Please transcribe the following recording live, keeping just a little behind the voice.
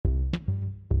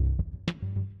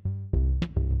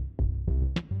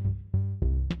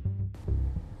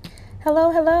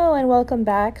Hello, hello, and welcome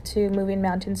back to Moving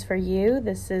Mountains for You.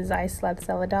 This is Icelab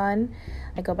Celadon.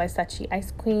 I go by Sachi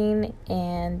Ice Queen,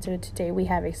 and today we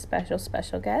have a special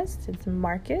guest. It's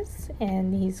Marcus,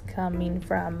 and he's coming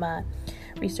from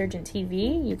Resurgent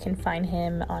TV. You can find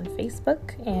him on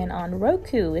Facebook and on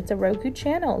Roku. It's a Roku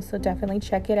channel, so definitely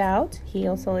check it out. He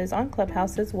also is on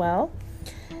Clubhouse as well.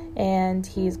 And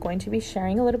he's going to be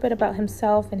sharing a little bit about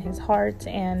himself and his heart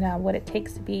and what it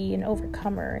takes to be an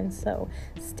overcomer. And so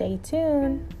stay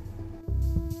tuned.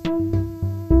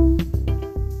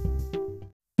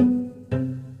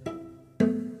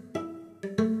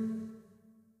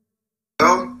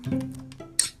 Well,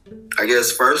 I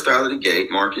guess first out of the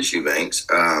gate, Marcus Eubanks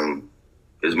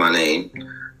is my name.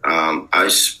 I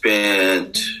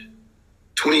spent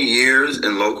 20 years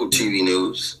in local TV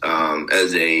news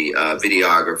as a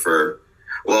videographer.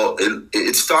 Well,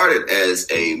 it started as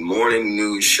a morning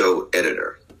news show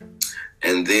editor.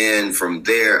 And then from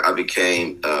there, I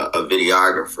became a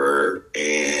videographer.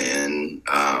 And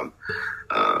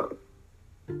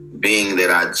being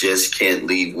that I just can't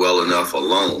leave well enough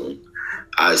alone,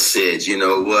 I said, you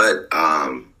know what?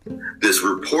 This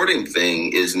reporting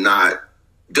thing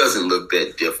doesn't look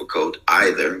that difficult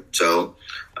either. So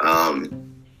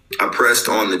I pressed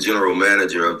on the general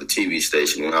manager of the TV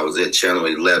station when I was at Channel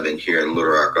 11 here in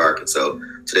Little Rock, Arkansas,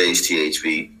 today's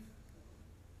THV.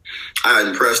 I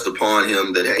impressed upon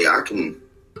him that, hey, I can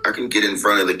get in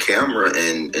front of the camera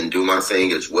and do my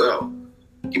thing as well.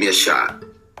 Give me a shot.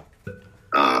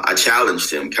 I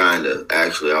challenged him kind of,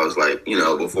 actually. I was like,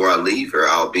 before I leave here,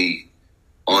 I'll be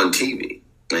on TV.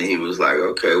 And he was like,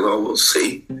 okay, well, we'll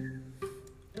see.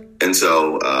 And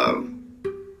so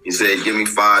he said, give me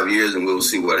 5 years and we'll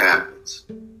see what happens.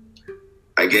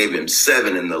 I gave him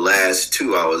 7. In the last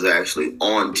 2, I was actually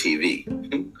on TV,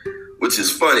 which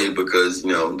is funny because,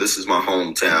 this is my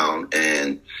hometown.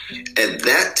 And at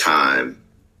that time,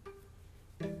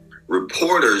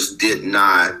 reporters didn't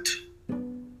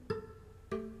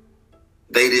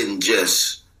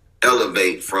just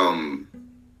elevate from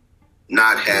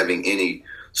not having any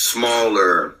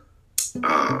smaller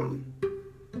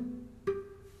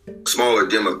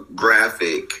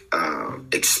demographic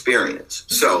experience.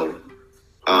 So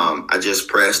I just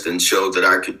pressed and showed that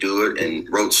I could do it and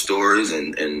wrote stories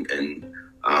and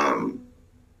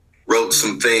wrote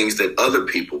some things that other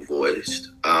people voiced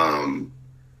and,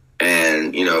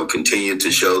 continued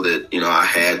to show that, I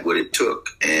had what it took.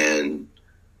 And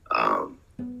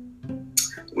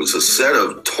it was a set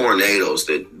of tornadoes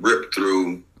that ripped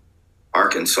through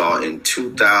Arkansas in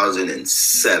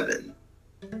 2007.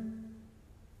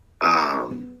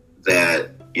 That,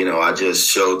 I just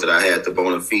showed that I had the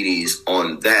bona fides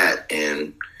on that,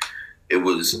 and it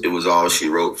was all she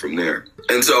wrote from there.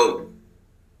 And so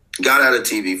got out of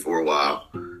TV for a while,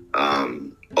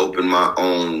 opened my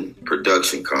own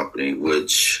production company,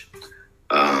 which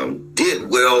did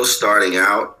well starting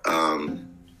out,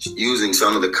 using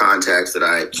some of the contacts that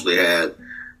I actually had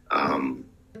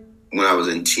when I was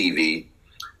in TV,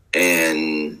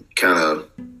 and kind of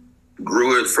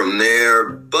grew it from there.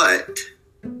 But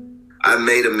I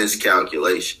made a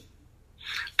miscalculation.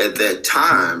 At that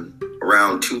time,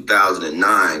 around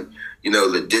 2009,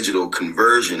 the digital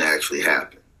conversion actually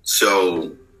happened.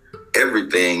 So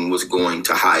everything was going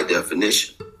to high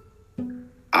definition.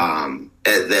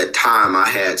 At that time, I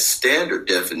had standard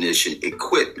definition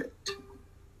equipment.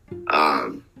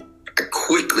 I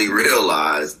quickly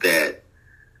realized that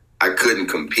I couldn't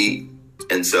compete.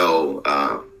 And so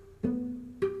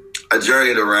I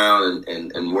journeyed around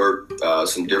and worked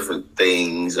some different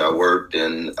things. I worked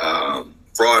in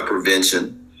fraud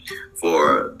prevention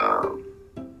for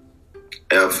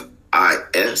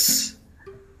FIS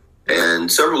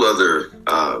and several other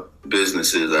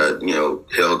businesses that,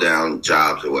 held down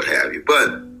jobs or what have you.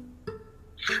 But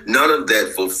none of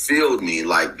that fulfilled me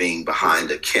like being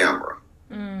behind a camera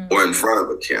or in front of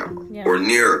a camera or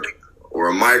near a camera or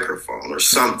a microphone or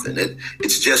something.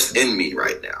 It's just in me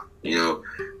right now.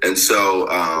 And so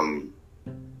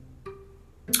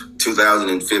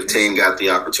 2015 got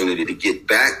the opportunity to get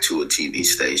back to a TV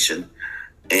station.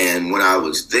 And when I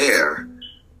was there,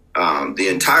 the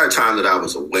entire time that I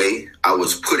was away, I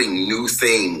was putting new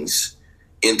things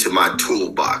into my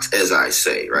toolbox, as I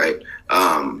say, right?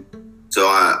 So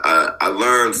I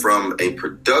learned from a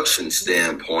production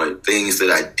standpoint things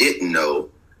that I didn't know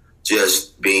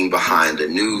just being behind a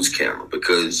news camera,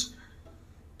 because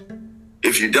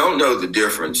if you don't know the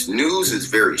difference, news is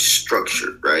very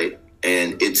structured, right?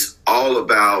 And it's all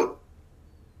about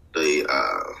the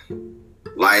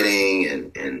lighting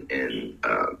and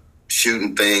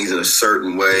shooting things in a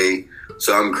certain way,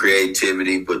 some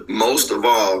creativity, but most of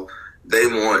all, They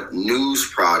want news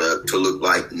product to look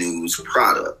like news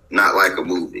product, not like a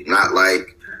movie, not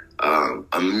like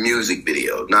a music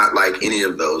video, not like any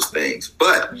of those things.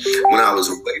 But when I was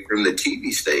away from the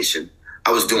TV station,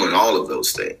 I was doing all of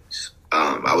those things.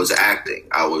 I was acting.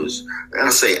 I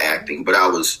don't say acting, but I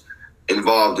was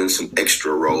involved in some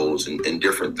extra roles and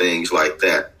different things like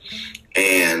that.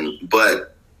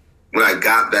 But when I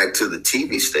got back to the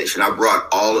TV station, I brought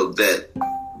all of that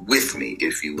with me,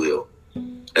 if you will.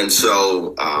 And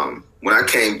so when I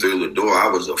came through the door, I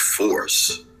was a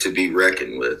force to be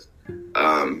reckoned with.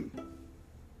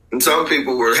 And some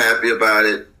people were happy about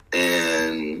it.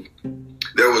 And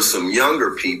there was some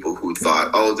younger people who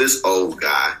thought, oh, this old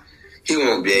guy, he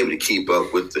won't be able to keep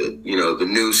up with the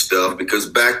new stuff. Because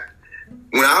back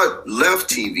when I left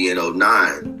TV in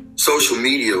 2009, social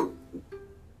media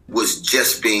was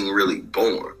just being really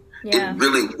born. Yeah. It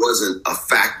really wasn't a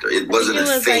factor. It wasn't a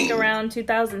thing. It was like around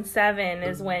 2007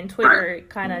 is when Twitter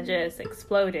kind of just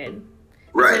exploded.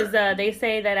 Right. Because they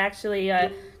say that actually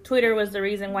Twitter was the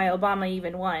reason why Obama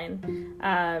even won,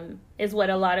 is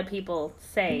what a lot of people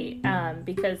say.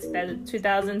 Because that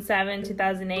 2007,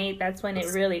 2008, that's when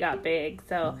it really got big.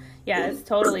 So, yeah, it's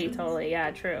totally,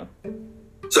 yeah, true.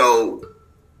 So,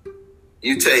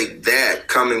 you take that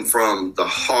coming from the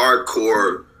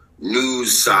hardcore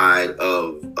news side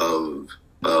of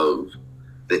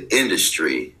the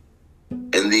industry,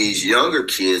 and these younger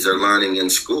kids are learning in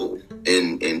school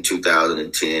in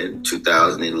 2010,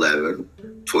 2011,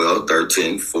 12,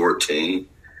 13, 14,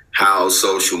 how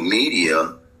social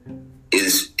media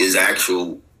is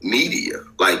actual media.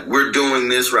 Like, we're doing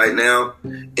this right now.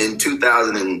 In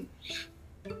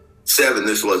 2007,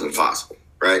 this wasn't possible,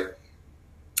 right?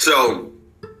 So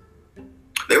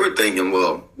they were thinking,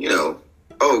 well,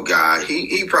 oh, God,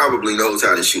 he probably knows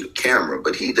how to shoot a camera,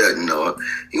 but he doesn't know it.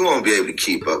 He won't be able to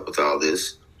keep up with all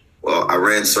this. Well, I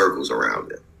ran circles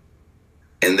around it.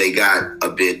 And they got a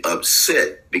bit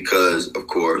upset because, of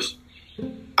course,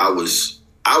 I was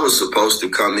supposed to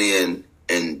come in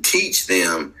and teach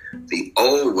them the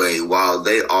old way while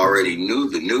they already knew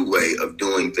the new way of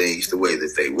doing things the way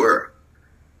that they were.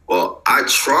 Well, I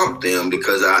trumped them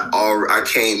because I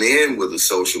came in with a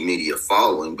social media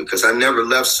following, because I never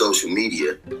left social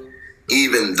media,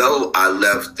 even though I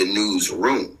left the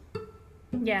newsroom.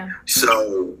 Yeah.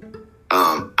 So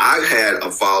I had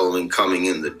a following coming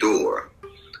in the door,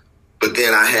 but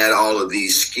then I had all of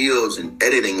these skills and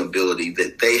editing ability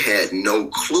that they had no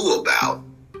clue about.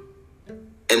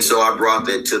 And so I brought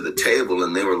that to the table,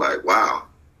 and they were like, wow.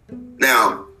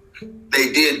 Now,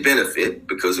 they did benefit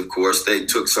because, of course, they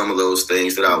took some of those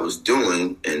things that I was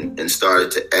doing and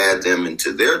started to add them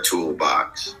into their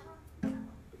toolbox.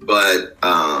 But,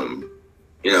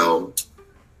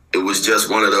 it was just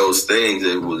one of those things.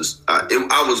 It was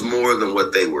I was more than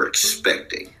what they were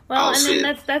expecting. Well, and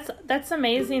then that's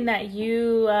amazing that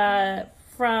you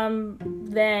from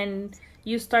then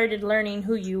you started learning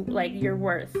who you like your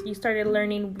worth. You started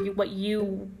learning what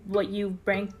you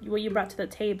brought to the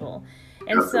table.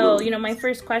 And so, my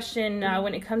first question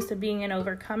when it comes to being an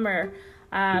overcomer,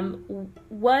 who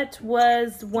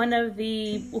was one of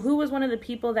the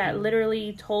people that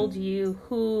literally told you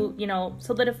who,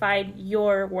 solidified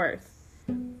your worth?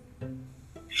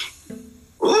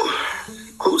 Ooh,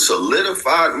 who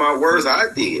solidified my worth? I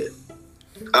did.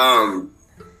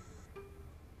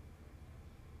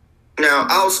 Now,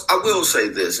 I will say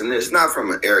this, and it's not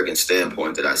from an arrogant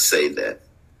standpoint that I say that,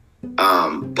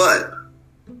 but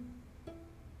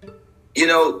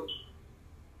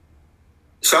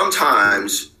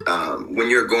sometimes when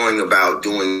you're going about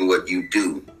doing what you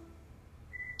do,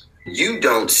 you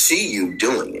don't see you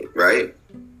doing it, right?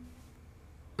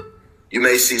 You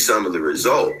may see some of the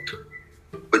result,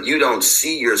 but you don't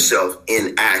see yourself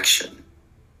in action.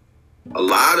 A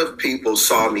lot of people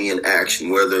saw me in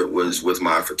action, whether it was with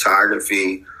my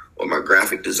photography or my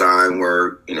graphic design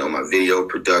work, my video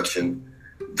production.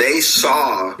 They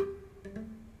saw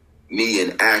me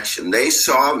in action. They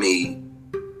saw me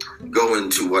go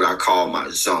into what I call my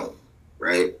zone,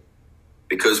 right?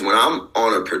 Because when I'm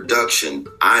on a production,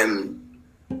 I'm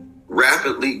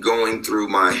rapidly going through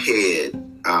my head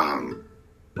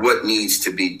what needs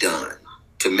to be done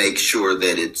to make sure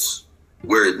that it's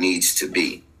where it needs to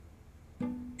be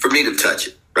for me to touch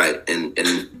it, right? And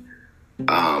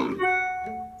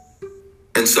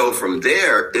so from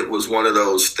there, it was one of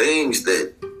those things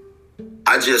that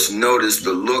I just noticed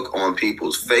the look on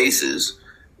people's faces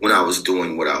when I was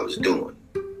doing what I was doing.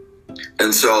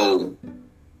 And so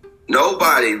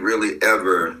nobody really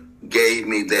ever gave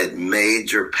me that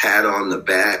major pat on the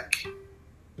back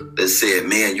that said,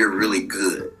 man, you're really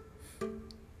good.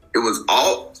 It was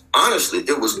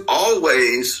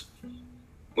always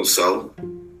So,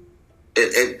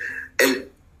 and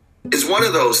it's one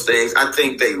of those things. I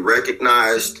think they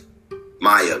recognized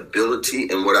my ability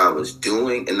and what I was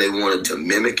doing, and they wanted to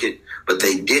mimic it, but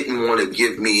they didn't want to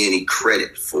give me any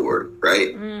credit for it,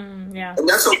 right? Yeah. And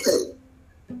that's okay,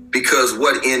 because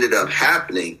what ended up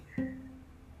happening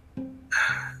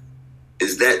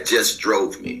is that just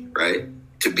drove me, right,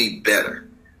 to be better,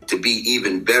 to be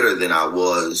even better than I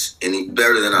was and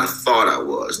better than I thought I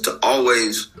was, to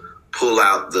always pull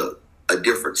out a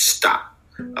different stop.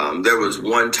 There was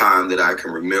one time that I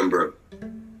can remember.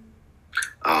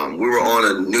 We were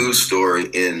on a news story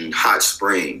in Hot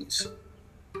Springs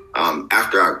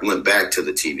after I went back to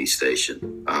the TV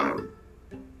station.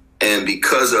 And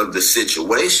because of the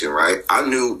situation, right, I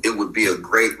knew it would be a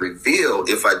great reveal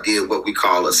if I did what we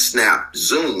call a snap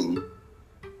zoom,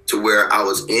 to where I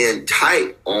was in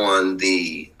tight on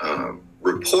the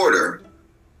reporter,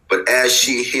 but as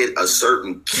she hit a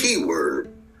certain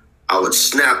keyword, I would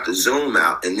snap the zoom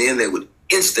out, and then they would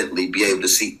instantly be able to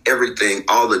see everything,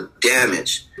 all the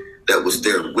damage that was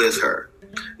there with her.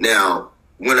 Now,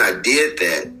 when I did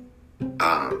that,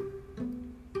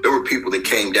 there were people that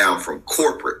came down from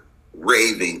corporate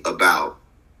raving about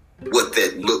what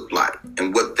that looked like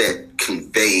and what that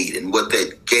conveyed and what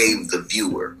that gave the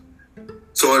viewer.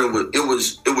 So it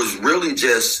was really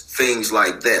just things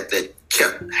like that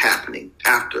kept happening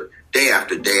day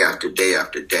after day after day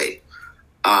after day.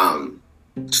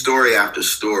 Story after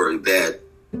story that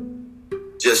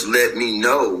just let me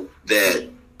know that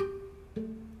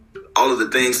all of the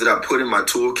things that I put in my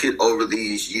toolkit over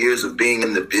these years of being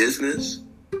in the business,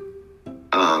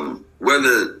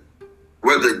 whether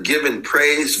given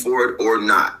praise for it or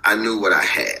not, I knew what I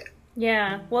had.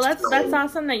 Yeah, well, that's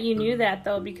awesome that you knew that,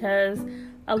 though, because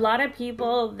a lot of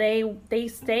people, they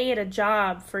stay at a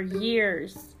job for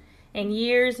years and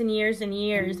years and years and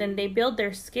years, and they build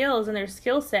their skills and their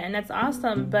skill set, and that's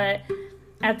awesome. But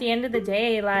at the end of the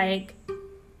day, like,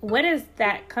 what is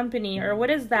that company or what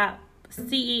is that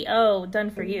CEO done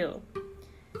for you?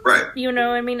 Right. You know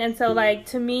what I mean? And so, like,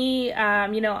 to me,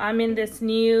 I'm in this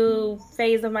new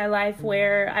phase of my life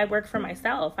where I work for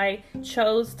myself. I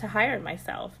chose to hire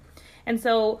myself. And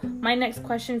so my next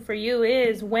question for you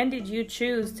is, when did you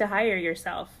choose to hire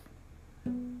yourself?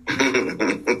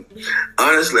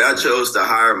 Honestly, I chose to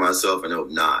hire myself in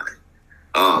 2009.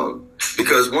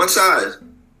 Because once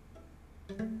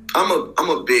I'm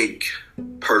a big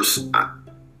person.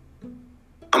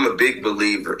 I'm a big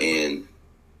believer in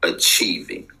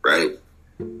achieving, right?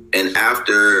 And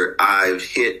after I've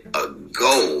hit a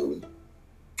goal,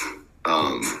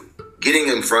 getting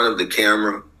in front of the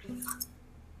camera,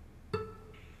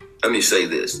 let me say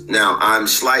this. Now, I'm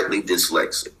slightly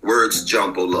dyslexic. Words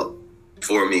jumble up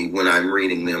for me when I'm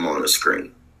reading them on a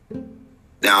screen.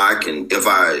 Now, if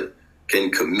I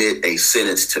can commit a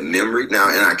sentence to memory, now,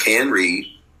 and I can read,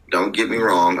 don't get me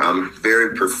wrong, I'm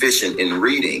very proficient in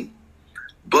reading,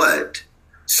 but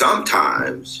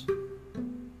sometimes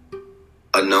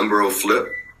a number will flip,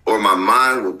 or my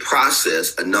mind will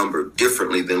process a number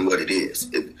differently than what it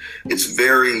is. It's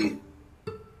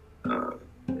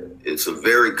a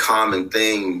very common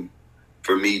thing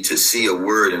for me to see a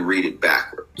word and read it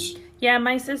backwards. Yeah,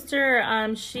 my sister,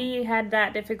 she had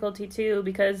that difficulty too,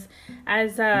 because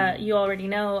as you already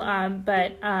know,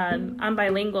 but I'm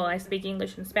bilingual. I speak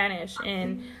English and Spanish,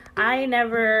 and I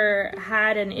never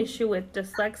had an issue with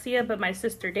dyslexia, but my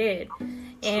sister did.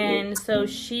 And so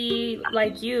she,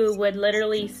 like you, would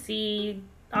literally see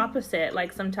opposite,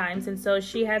 like, sometimes. And so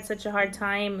she had such a hard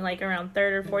time, like, around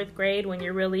 3rd or 4th grade, when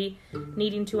you're really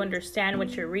needing to understand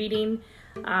what you're reading,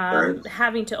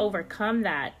 having to overcome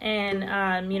that. And,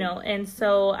 and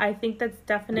so I think that's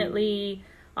definitely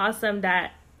awesome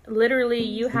that literally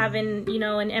you have an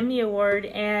Emmy Award,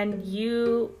 and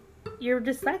you're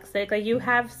dyslexic. Like, you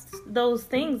have those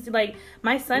things. Like,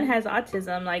 my son has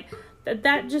autism. Like,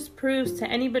 that just proves to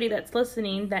anybody that's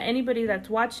listening, that anybody that's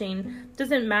watching,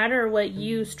 doesn't matter what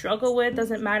you struggle with,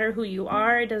 doesn't matter who you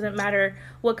are, it doesn't matter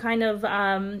what kind of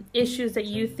issues that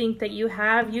you think that you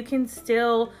have, you can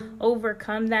still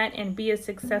overcome that and be a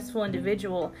successful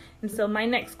individual. And so my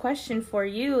next question for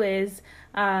you is,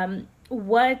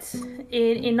 what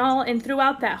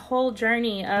throughout that whole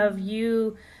journey of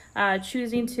you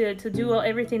choosing to do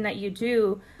everything that you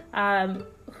do,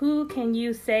 who can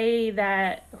you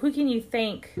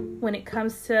thank when it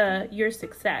comes to your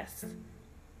success?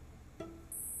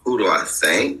 Who do I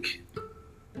thank?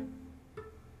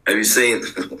 Have you seen,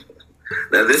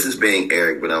 now this is being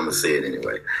Eric, but I'm going to say it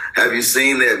anyway. Have you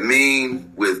seen that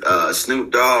meme with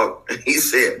Snoop Dogg? He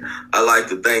said, I like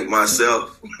to thank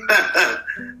myself.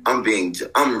 I'm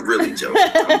really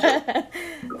joking.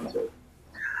 I'm joking.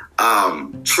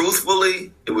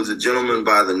 Truthfully, it was a gentleman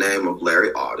by the name of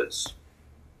Larry Audis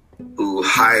who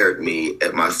hired me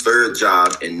at my third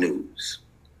job in news.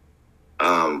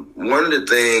 One of the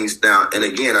things now, and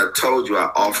again, I told you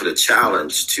I offered a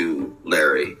challenge to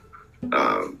Larry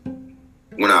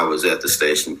when I was at the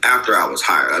station after I was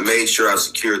hired. I made sure I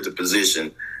secured the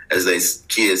position, as they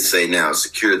kids say now,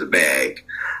 secure the bag.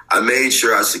 I made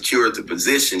sure I secured the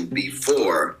position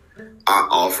before I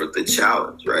offered the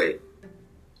challenge, right?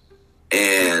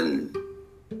 And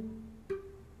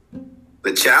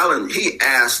the challenge, he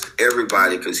asked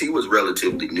everybody, because he was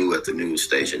relatively new at the news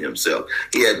station himself.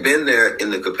 He had been there in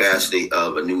the capacity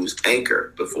of a news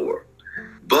anchor before,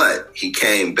 but he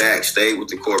came back, stayed with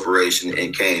the corporation,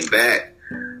 and came back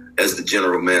as the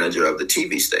general manager of the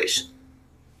TV station.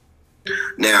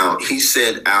 Now, he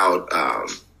sent out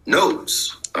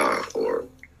notes, or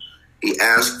he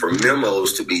asked for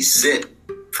memos to be sent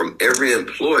from every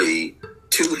employee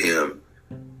to him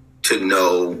to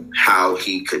know how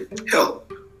he could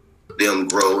help them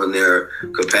grow in their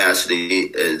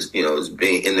capacity as, you know, as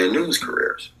being in their news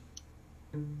careers.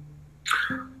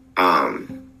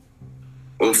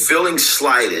 Well, feeling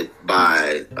slighted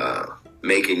by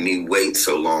making me wait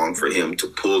so long for him to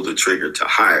pull the trigger to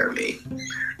hire me,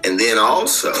 and then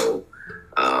also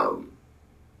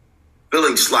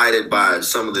feeling slighted by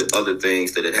some of the other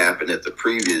things that had happened at the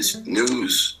previous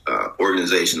news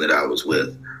organization that I was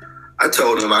with, I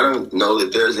told him, I don't know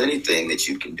that there's anything that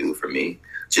you can do for me.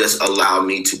 Just allow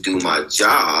me to do my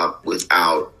job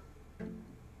without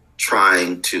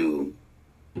trying to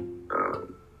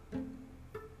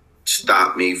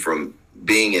stop me from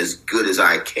being as good as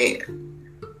I can.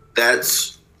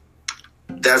 That's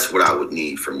what I would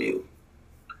need from you.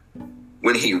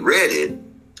 When he read it,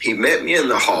 he met me in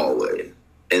the hallway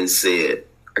and said,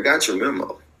 I got your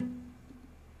memo.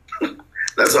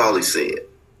 That's all he said.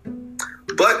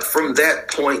 But from that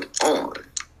point on,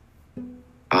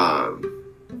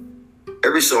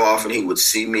 every so often he would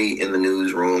see me in the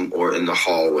newsroom or in the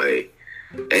hallway,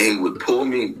 and he would pull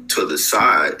me to the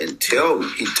side and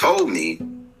he told me,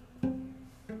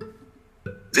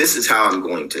 this is how I'm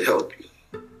going to help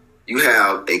you. You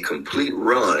have a complete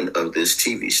run of this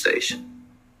TV station.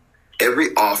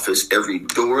 Every office, every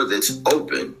door that's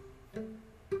open,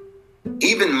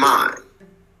 even mine,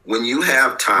 when you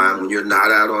have time, when you're not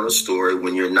out on a story,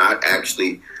 when you're not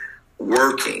actually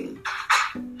working,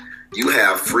 you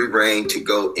have free reign to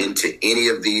go into any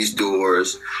of these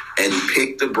doors and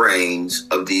pick the brains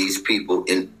of these people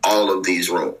in all of these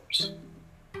rooms.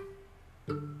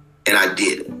 And I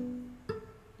did it.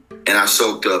 And I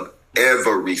soaked up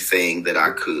everything that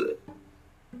I could.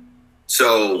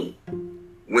 So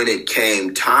when it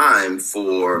came time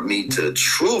for me to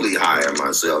truly hire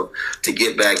myself, to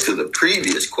get back to the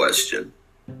previous question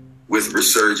with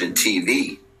Resurgent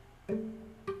TV,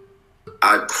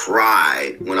 I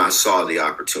cried when I saw the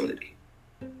opportunity,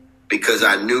 because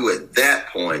I knew at that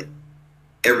point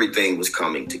everything was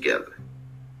coming together.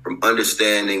 From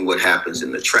understanding what happens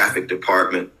in the traffic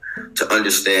department, to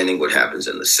understanding what happens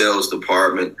in the sales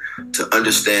department, to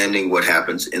understanding what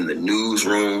happens in the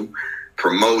newsroom,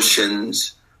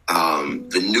 promotions,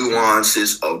 the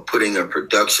nuances of putting a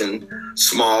production,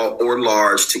 small or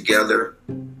large, together.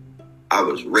 I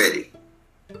was ready.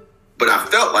 But I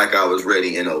felt like I was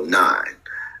ready in 2009.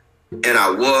 And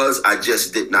I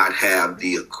just did not have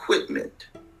the equipment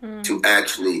to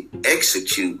actually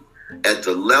execute at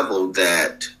the level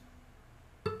that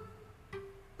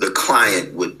the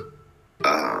client would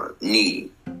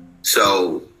need.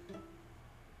 So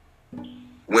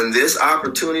when this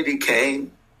opportunity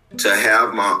came to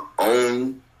have my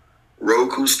own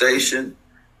Roku station,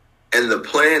 and the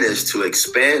plan is to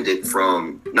expand it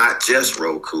from not just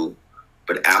Roku,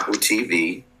 but Apple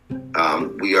TV.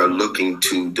 We are looking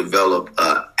to develop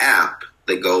an app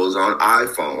that goes on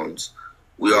iPhones.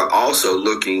 We are also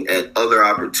looking at other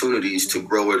opportunities to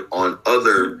grow it on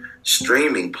other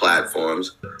streaming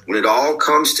platforms. When it all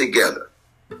comes together,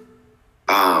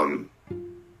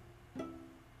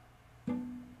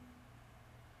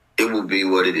 it will be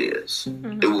what it is.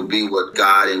 Mm-hmm. It will be what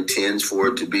God intends for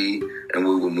it to be, and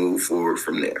we will move forward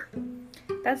from there.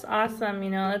 That's awesome.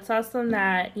 It's awesome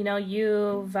that,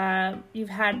 you've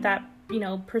had that,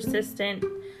 persistent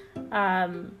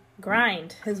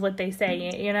grind is what they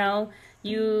say.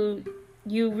 You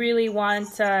really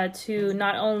want to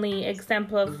not only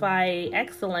exemplify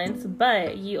excellence,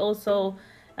 but you also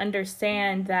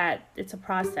understand that it's a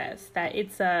process, that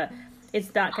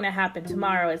it's not going to happen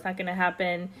tomorrow. It's not going to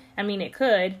happen. I mean, it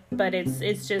could, but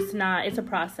it's just not. It's a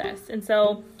process. And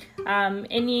so,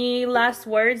 any last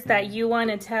words that you want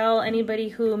to tell anybody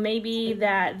who maybe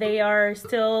that they are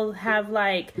still have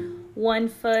like one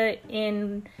foot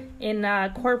in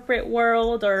a corporate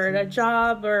world or a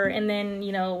job, or and then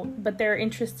but they're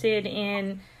interested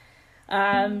in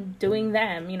doing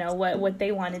them, what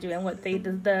they want to do and what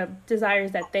the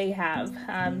desires that they have.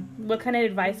 What kind of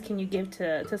advice can you give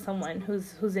to someone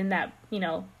who's in that,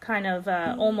 kind of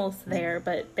almost there,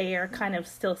 but they are kind of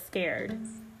still scared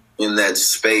in that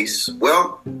space?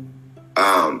 Well,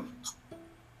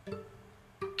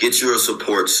 get you a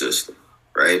support system,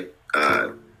 right?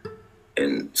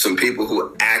 And some people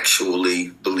who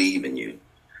actually believe in you,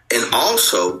 and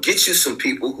also get you some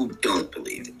people who don't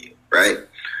believe in you, right?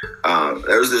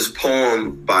 There's this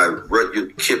poem by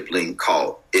Rudyard Kipling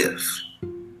called If.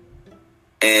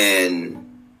 And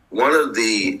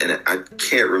and I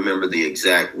can't remember the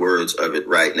exact words of it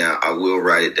right now. I will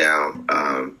write it down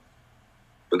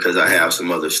because I have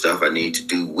some other stuff I need to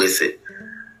do with it.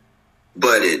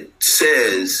 But it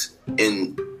says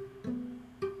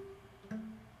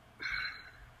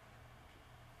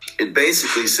it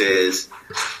basically says,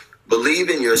 believe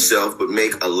in yourself, but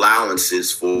make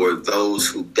allowances for those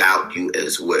who doubt you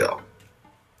as well.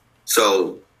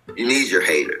 So you need your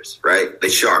haters, right? They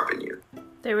sharpen you.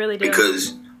 They really do.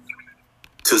 Because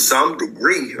to some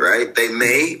degree, right, they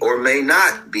may or may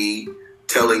not be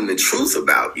telling the truth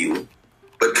about you,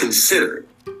 but consider it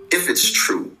if it's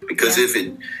true. Because if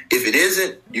it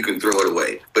isn't, you can throw it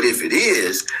away. But if it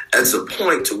is, that's a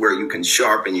point to where you can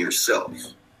sharpen yourself.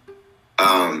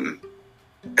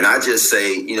 And I just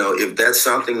say, if that's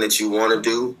something that you want to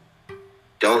do,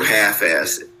 don't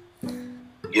half-ass it.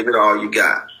 Give it all you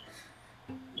got.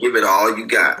 Give it all you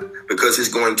got, because it's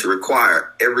going to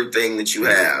require everything that you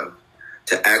have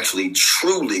to actually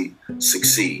truly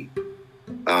succeed.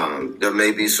 There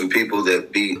may be some people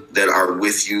that are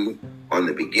with you on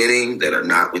the beginning that are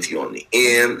not with you on the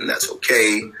end, and that's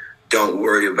okay. Don't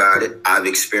worry about it. I've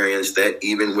experienced that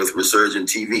even with Resurgent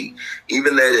TV.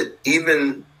 Even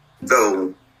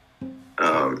though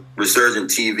Resurgent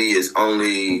TV is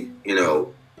only,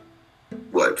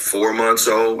 4 months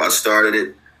old. I started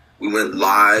it. We went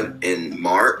live in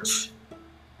March.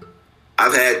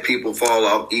 I've had people fall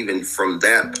off even from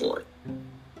that point.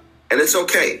 And it's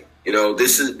okay.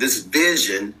 This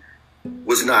vision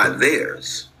was not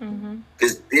theirs. Mm-hmm.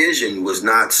 This vision was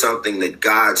not something that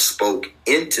God spoke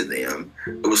into them.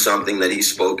 It was something that he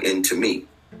spoke into me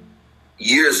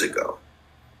years ago.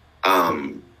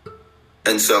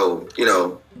 And so,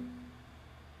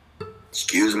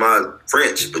 excuse my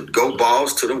French, but go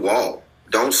balls to the wall.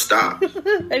 Don't stop.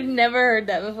 I've never heard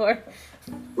that before.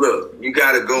 Look, you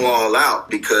got to go all out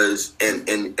because,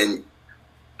 and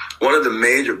one of the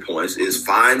major points is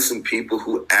find some people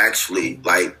who actually,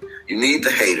 you need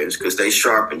the haters because they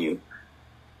sharpen you,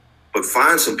 but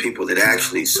find some people that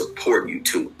actually support you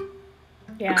too.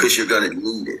 Yeah. Because you're going to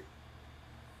need it.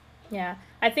 Yeah.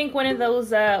 I think one of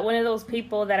those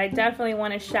people that I definitely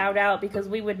want to shout out, because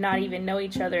we would not even know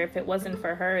each other if it wasn't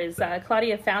for her, is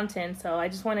Claudia Fountain. So I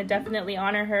just want to definitely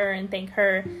honor her and thank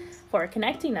her for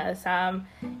connecting us.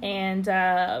 And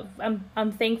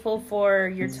I'm thankful for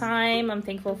your time. I'm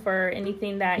thankful for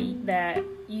anything that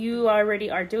you already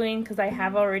are doing, because I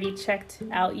have already checked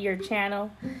out your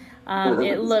channel.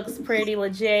 It looks pretty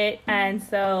legit, and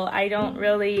so I don't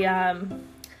really.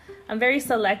 I'm very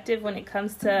selective when it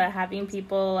comes to having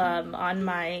people on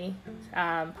my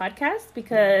podcast,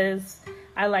 because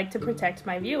I like to protect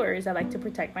my viewers. I like to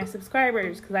protect my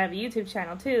subscribers, because I have a YouTube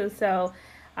channel too. So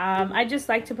I just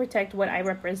like to protect what I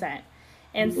represent.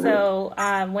 And so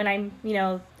when I'm,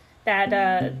 that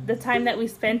the time that we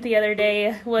spent the other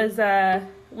day was a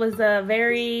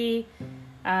very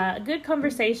good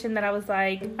conversation that I was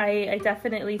like, I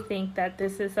definitely think that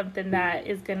this is something that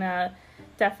is going to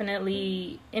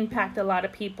definitely impact a lot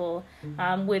of people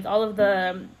with all of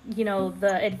the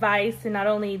the advice, and not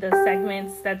only the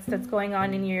segments that's going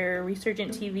on in your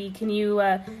Resurgent TV. Can you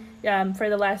for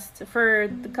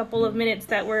the couple of minutes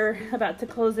that we're about to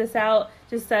close this out,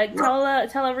 just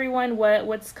tell everyone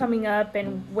what's coming up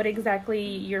and what exactly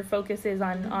your focus is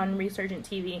on Resurgent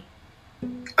TV?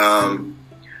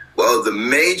 Well, the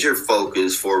major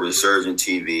focus for Resurgent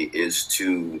TV is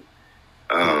to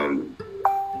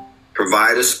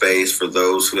provide a space for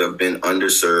those who have been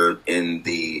underserved in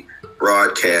the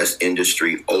broadcast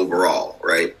industry overall,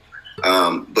 right?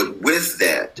 But with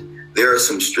that, there are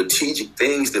some strategic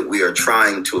things that we are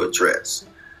trying to address.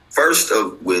 First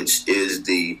of which is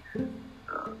the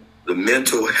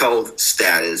mental health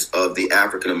status of the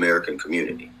African American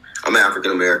community. I'm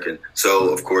African American. So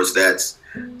of course that's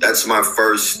my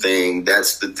first thing.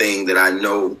 That's the thing that I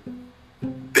know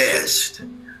best.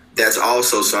 That's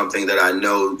also something that I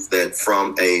know that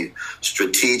from a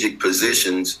strategic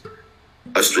position,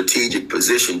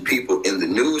 people in the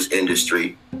news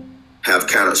industry have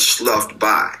kind of sloughed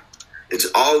by. It's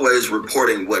always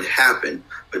reporting what happened,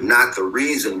 but not the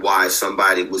reason why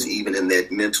somebody was even in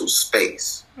that mental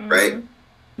space, right?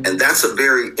 And that's a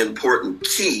very important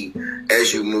key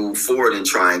as you move forward in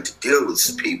trying to deal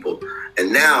with people.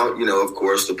 And now, of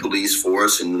course, the police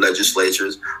force and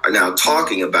legislatures are now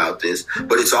talking about this,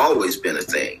 but it's always been a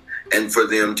thing. And for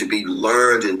them to be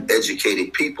learned and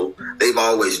educated people, they've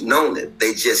always known it.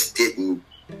 They just didn't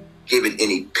give it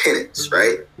any penance,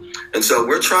 right? And so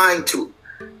we're trying to,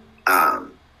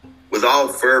 with all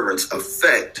fervence,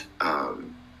 affect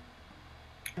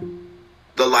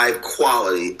the life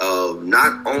quality of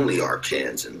not only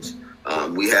Arkansans.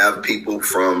 We have people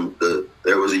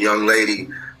there was a young lady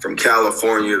from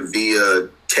California via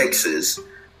Texas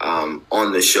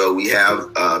on the show. We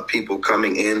have people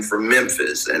coming in from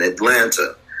Memphis and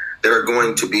Atlanta that are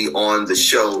going to be on the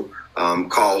show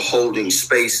called Holding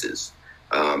Spaces,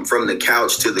 from the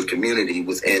couch to the community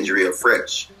with Andrea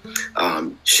Fresh.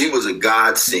 She was a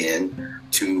godsend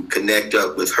to connect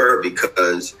up with her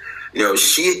because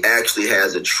she actually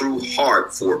has a true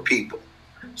heart for people.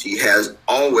 She has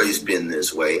always been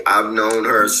this way. I've known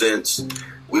her since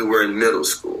we were in middle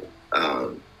school,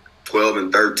 12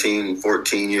 and 13 and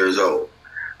 14 years old.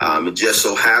 It just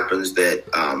so happens that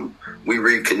we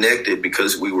reconnected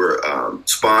because we were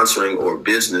sponsoring or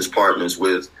business partners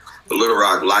with the Little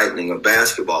Rock Lightning, a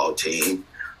basketball team,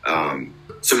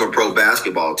 semi-pro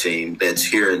basketball team that's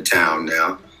here in town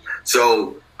now.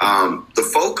 So the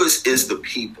focus is the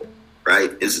people.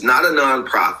 Right? It's not a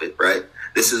nonprofit, right?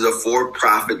 This is a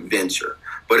for-profit venture.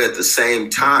 But at the same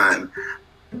time,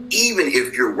 even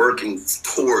if you're working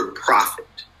toward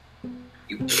profit,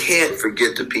 you can't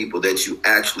forget the people that you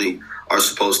actually are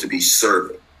supposed to be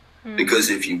serving. Because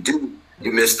if you do,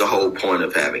 you miss the whole point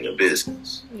of having a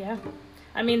business. Yeah.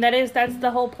 I mean, that's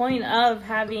the whole point of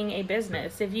having a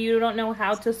business. If you don't know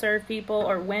how to serve people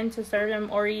or when to serve them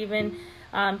or even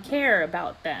care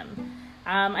about them,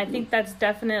 I think that's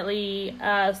definitely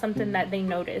something that they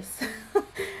notice.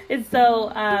 And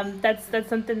so that's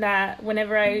something that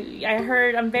whenever I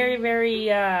heard, I'm very,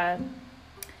 very, I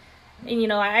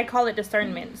call it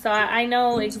discernment. So I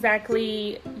know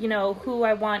exactly, who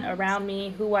I want around me,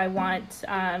 who I want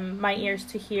my ears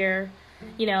to hear,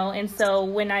 and so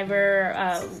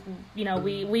whenever,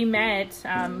 we met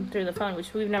through the phone,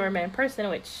 which we've never met in person,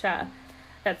 which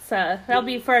that'll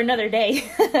be for another day.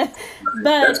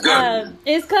 But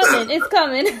it's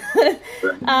coming.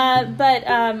 But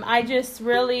I just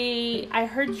really, I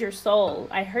heard your soul.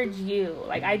 I heard you.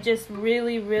 Like, I just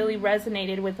really, really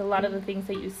resonated with a lot of the things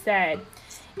that you said.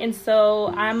 And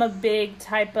so I'm a big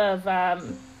type of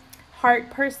heart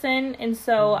person. And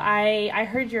so I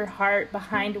heard your heart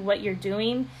behind what you're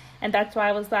doing. And that's why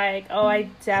I was like, oh, I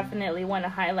definitely want to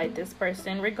highlight this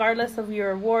person, regardless of your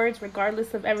awards,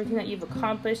 regardless of everything that you've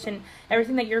accomplished and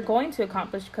everything that you're going to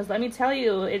accomplish. Because let me tell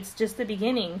you, it's just the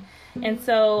beginning. And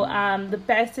so the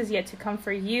best is yet to come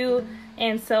for you.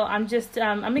 And so I'm just,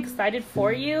 I'm excited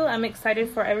for you. I'm excited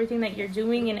for everything that you're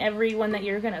doing and everyone that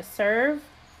you're going to serve.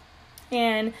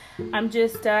 And I'm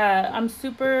just, I'm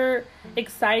super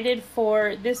excited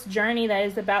for this journey that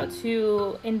is about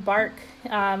to embark,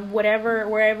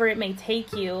 wherever it may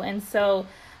take you. And so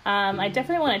I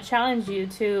definitely want to challenge you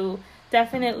to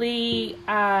definitely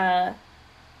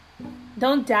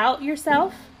don't doubt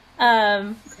yourself.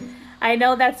 I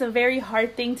know that's a very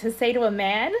hard thing to say to a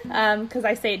man, because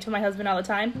I say it to my husband all the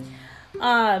time.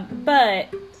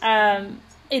 But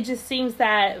it just seems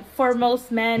that for most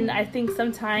men, I think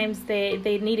sometimes they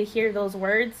need to hear those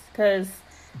words because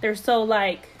they're so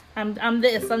like, I'm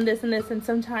this, and this. And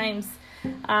sometimes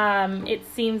it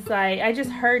seems like I just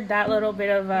heard that little bit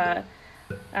of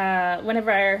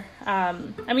whenever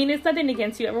I mean, it's nothing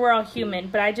against you. We're all human,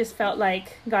 but I just felt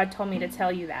like God told me to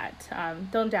tell you that.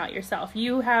 Don't doubt yourself.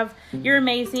 You're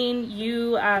amazing.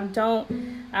 You don't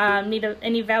need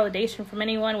any validation from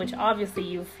anyone, which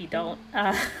obviously if you don't,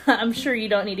 I'm sure you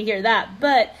don't need to hear that.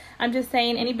 But I'm just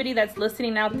saying, anybody that's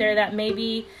listening out there that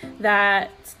maybe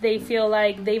that they feel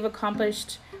like they've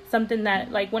accomplished something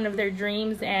that like one of their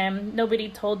dreams and nobody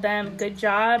told them good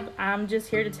job, I'm just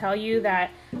here to tell you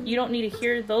that you don't need to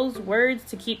hear those words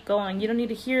to keep going. You don't need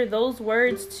to hear those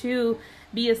words to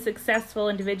be a successful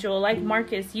individual like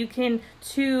Marcus. You can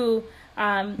too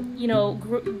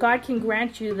God can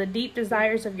grant you the deep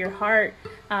desires of your heart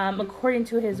according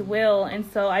to his will. And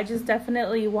so I just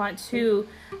definitely want to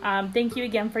thank you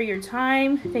again for your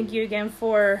time. Thank you again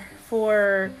for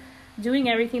doing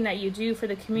everything that you do for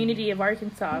the community of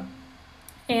Arkansas.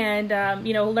 And,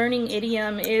 Learning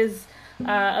Idiom is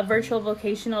a virtual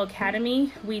vocational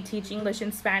academy. We teach English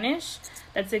and Spanish.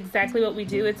 That's exactly what we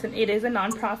do. It is a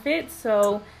nonprofit.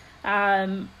 So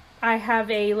I have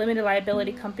a limited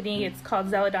liability company. It's called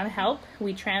Zeladon Help.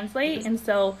 We translate. And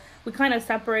so we kind of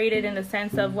separate it in the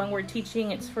sense of when we're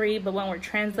teaching, it's free. But when we're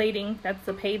translating, that's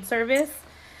the paid service.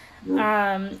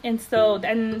 And so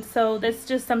that's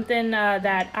just something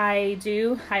that I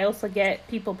do. I also get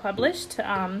people published.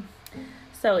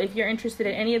 So if you're interested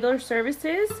in any of those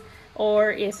services,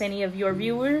 or if any of your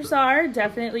viewers are,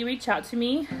 definitely reach out to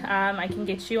me. I can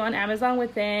get you on Amazon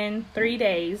within 3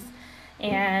 days.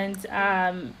 And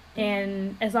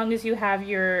as long as you have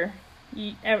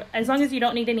as long as you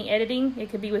don't need any editing,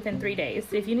 it could be within 3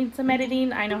 days. If you need some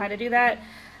editing, I know how to do that.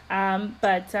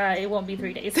 But it won't be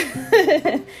 3 days.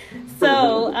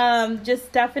 So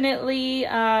just definitely,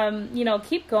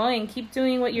 keep going, keep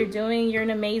doing what you're doing. You're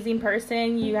an amazing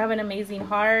person. You have an amazing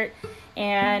heart.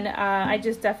 And I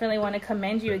just definitely want to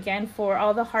commend you again for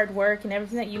all the hard work and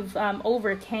everything that you've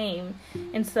overcame.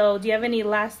 And so do you have any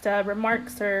last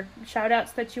remarks or shout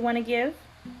outs that you want to give?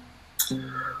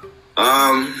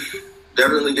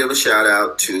 Definitely give a shout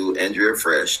out to Andrea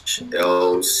Fresh,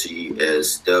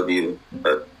 LCSW,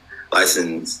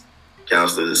 licensed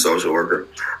counselor and social worker.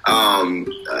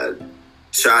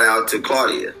 Shout out to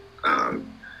Claudia.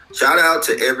 Shout out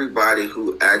to everybody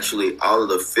who actually, all of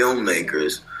the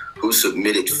filmmakers who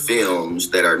submitted films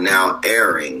that are now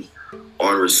airing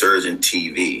on Resurgent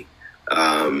TV.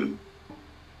 Shout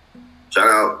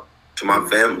out to my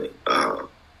family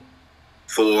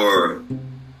for,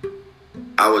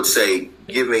 I would say,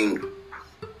 giving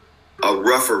a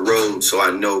rougher road so I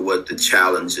know what the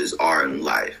challenges are in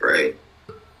life, right?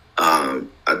 I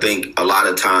think a lot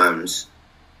of times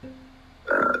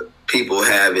people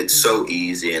have it so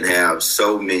easy and have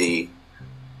so many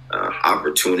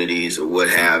opportunities or what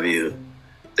have you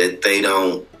that they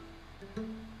don't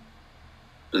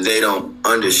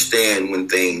understand when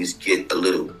things get a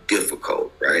little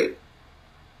difficult, right?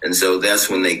 And so that's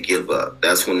when they give up.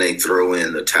 That's when they throw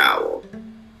in the towel.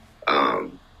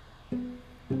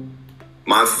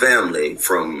 My family,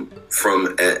 from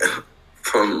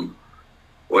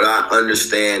what I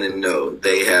understand and know,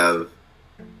 they have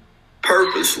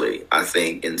purposely, I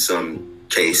think, in some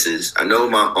cases, I know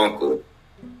my uncle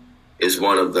is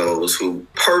one of those who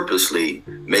purposely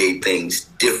made things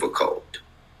difficult.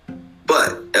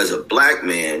 But as a black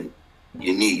man,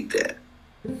 you need that.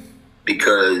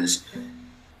 Because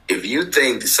if you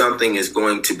think something is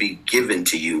going to be given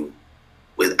to you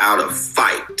without a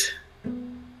fight,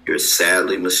 you're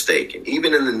sadly mistaken.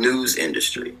 Even in the news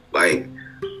industry, like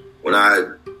when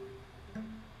I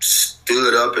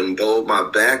stood up and bowled my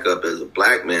back up as a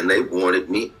black man, they wanted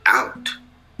me out.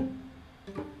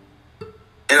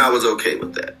 And I was okay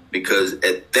with that because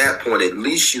at that point, at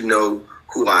least you know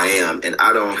who I am and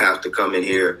I don't have to come in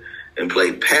here and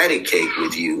play patty cake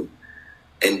with you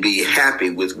and be happy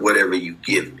with whatever you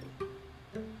give me.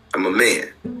 I'm a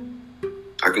man.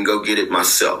 I can go get it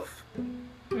myself.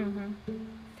 Mm-hmm.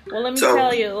 Well, let me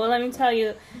tell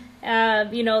you,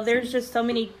 there's just so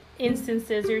many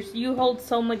instances. You hold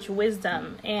so much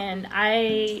wisdom, and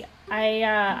I'm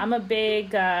a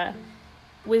big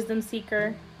wisdom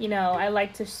seeker. I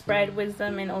like to spread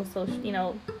wisdom and also,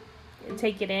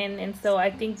 take it in. And so I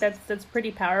think that's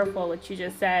pretty powerful what you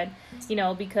just said,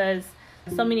 because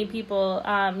so many people,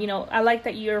 I like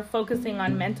that you're focusing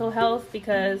on mental health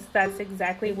because that's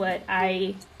exactly what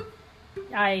I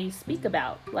speak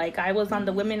about. Like I was on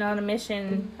the Women on a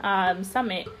Mission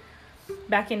summit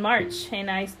back in March, and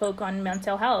I spoke on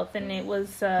mental health, and it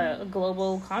was a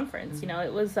global conference.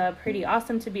 It was pretty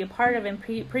awesome to be a part of, and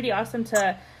pretty awesome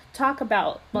to talk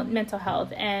about mental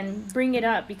health and bring it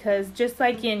up, because just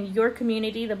like in your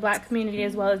community, the Black community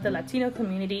as well as the Latino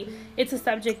community, it's a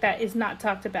subject that is not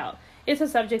talked about. It's a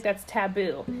subject that's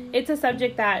taboo. It's a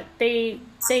subject that they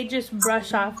just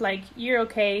brush off like, you're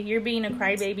okay, you're being a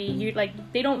crybaby. You're like,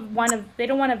 they don't want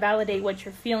to validate what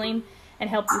you're feeling and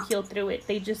help you heal through it.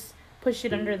 They just push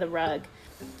it under the rug.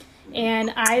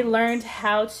 And I learned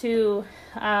how to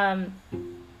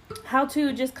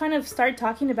just kind of start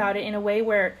talking about it in a way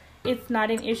where it's not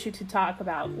an issue to talk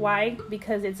about. Why?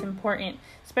 Because it's important,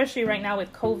 especially right now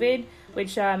with COVID,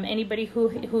 which anybody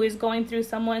who is going through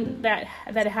someone that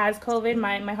has COVID,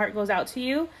 my heart goes out to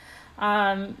you.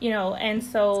 And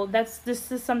so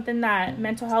this is something that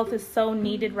mental health is so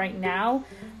needed right now,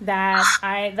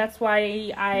 that's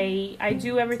why I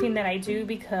do everything that I do,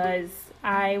 because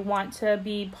I want to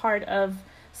be part of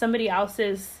somebody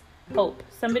else's hope,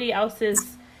 somebody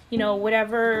else's,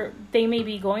 whatever they may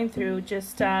be going through,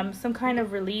 just some kind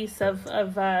of release of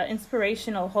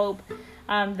inspirational hope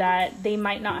that they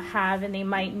might not have and they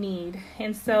might need.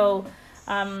 And so,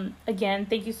 again,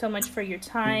 thank you so much for your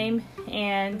time.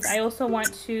 And I also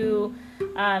want to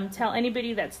tell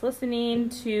anybody that's listening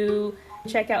to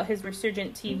check out his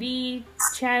Resurgent TV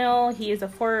channel. He is a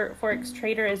Forex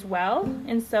trader as well.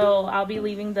 And so I'll be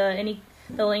leaving the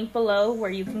link below where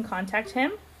you can contact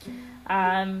him.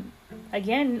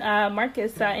 Again,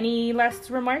 Marcus, any last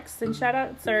remarks and shout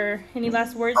outs or any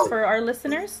last words for our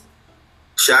listeners?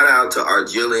 Shout out to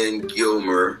Arjillian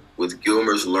Gilmer with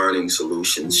Gilmer's Learning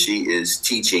Solutions. She is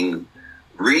teaching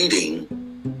reading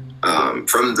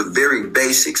from the very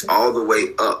basics all the way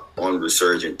up on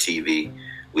Resurgent TV.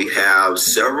 We have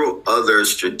several other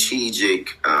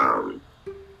strategic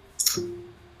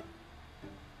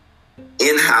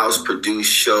in-house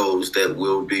produced shows that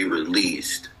will be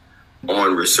released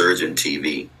on Resurgent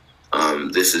TV.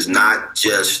 This is not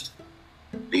just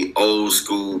the old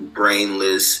school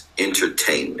brainless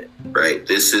entertainment, right?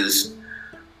 This is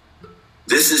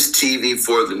TV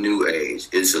for the new age.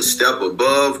 It's a step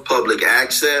above public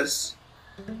access,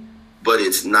 but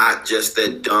it's not just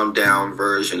that dumbed down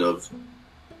version of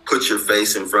put your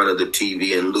face in front of the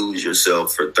TV and lose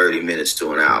yourself for 30 minutes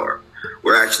to an hour.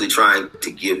 We're actually trying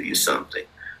to give you something.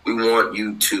 We want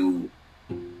you to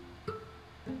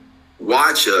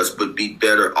watch us, but be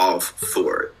better off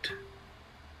for it.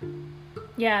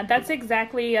 Yeah, that's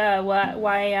exactly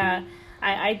why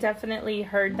I definitely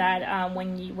heard that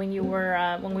when we were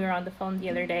on the phone the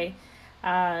other day.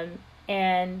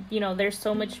 And there's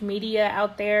so much media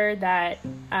out there that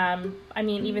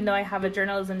even though I have a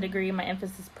journalism degree, my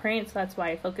emphasis is print, so that's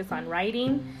why I focus on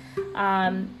writing.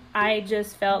 I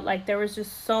just felt like there was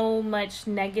just so much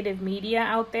negative media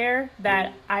out there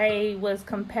that I was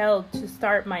compelled to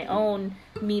start my own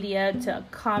media to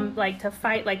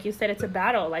fight, like you said, it's a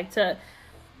battle, like to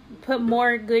put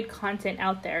more good content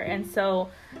out there. And so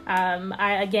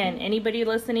anybody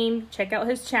listening, check out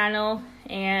his channel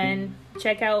and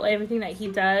check out everything that he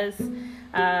does.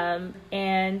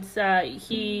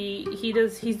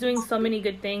 He's doing so many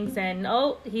good things, and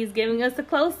he's giving us a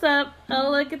close-up.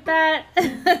 Look at that.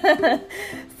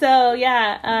 So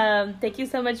thank you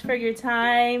so much for your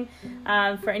time.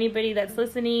 For anybody that's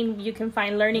listening, you can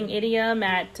find Learning Idiom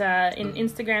in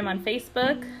Instagram, on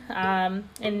Facebook,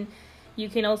 and you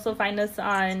can also find us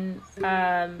on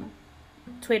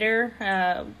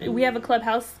Twitter. We have a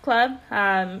Clubhouse club.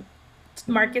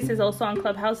 Marcus is also on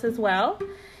Clubhouse as well.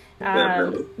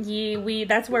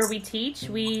 That's where we teach.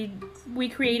 We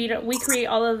create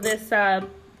all of this.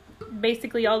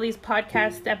 Basically, all these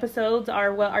podcast episodes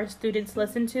are what our students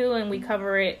listen to, and we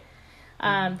cover it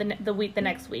the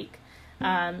next week.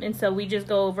 And so we just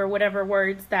go over whatever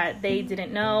words that they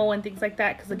didn't know and things like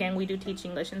that. Because again, we do teach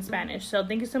English and Spanish. So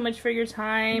thank you so much for your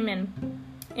time,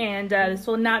 and this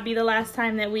will not be the last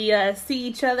time that we see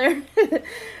each other.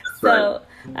 So,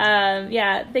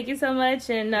 thank you so much,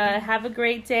 and have a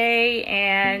great day.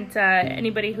 And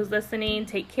anybody who's listening,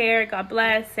 take care. God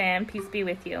bless, and peace be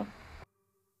with you.